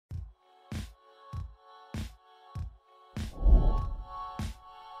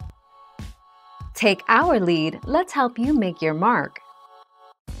Take our lead, let's help you make your mark.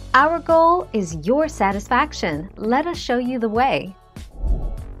 Our goal is your satisfaction. Let us show you the way.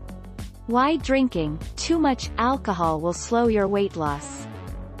 Why drinking too much alcohol will slow your weight loss?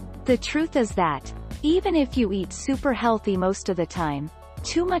 The truth is that, even if you eat super healthy most of the time,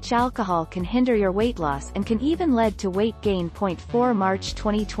 too much alcohol can hinder your weight loss and can even lead to weight gain. 4 March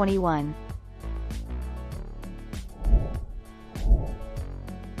 2021.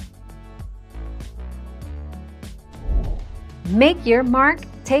 Make your mark,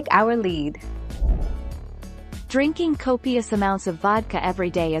 take our lead. Drinking copious amounts of vodka every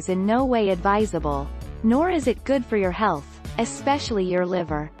day is in no way advisable, nor is it good for your health, especially your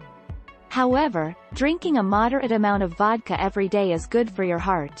liver. However, drinking a moderate amount of vodka every day is good for your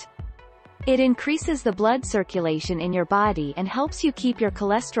heart. It increases the blood circulation in your body and helps you keep your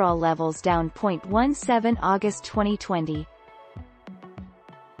cholesterol levels down. 17 August 2020.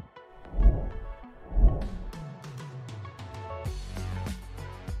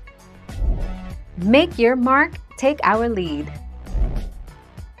 Make your mark, take our lead.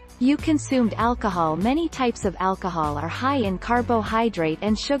 You consumed alcohol. Many types of alcohol are high in carbohydrate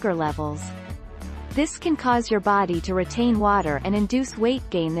and sugar levels. This can cause your body to retain water and induce weight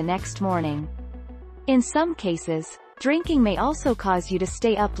gain the next morning. In some cases, drinking may also cause you to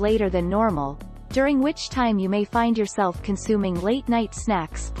stay up later than normal, during which time you may find yourself consuming late-night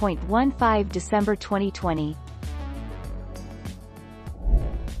snacks. 15 December 2020.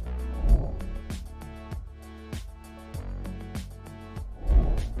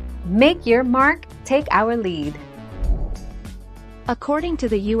 Make your mark, take our lead. According to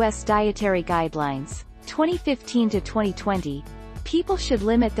the U.S. Dietary Guidelines, 2015 to 2020, people should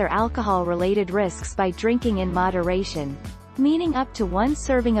limit their alcohol-related risks by drinking in moderation, meaning up to 1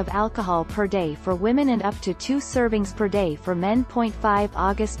 serving of alcohol per day for women and up to 2 servings per day for men. 5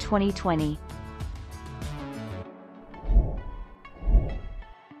 August 2020.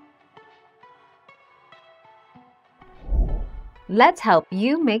 Let's help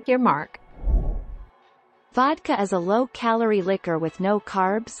you make your mark. Vodka is a low-calorie liquor with no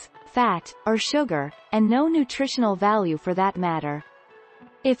carbs, fat, or sugar, and no nutritional value for that matter.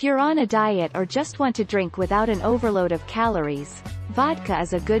 If you're on a diet or just want to drink without an overload of calories, vodka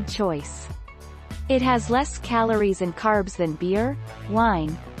is a good choice. It has less calories and carbs than beer,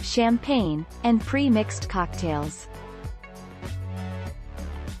 wine, champagne, and pre-mixed cocktails.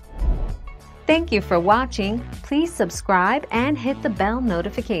 Thank you for watching. Please subscribe and hit the bell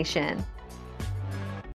notification.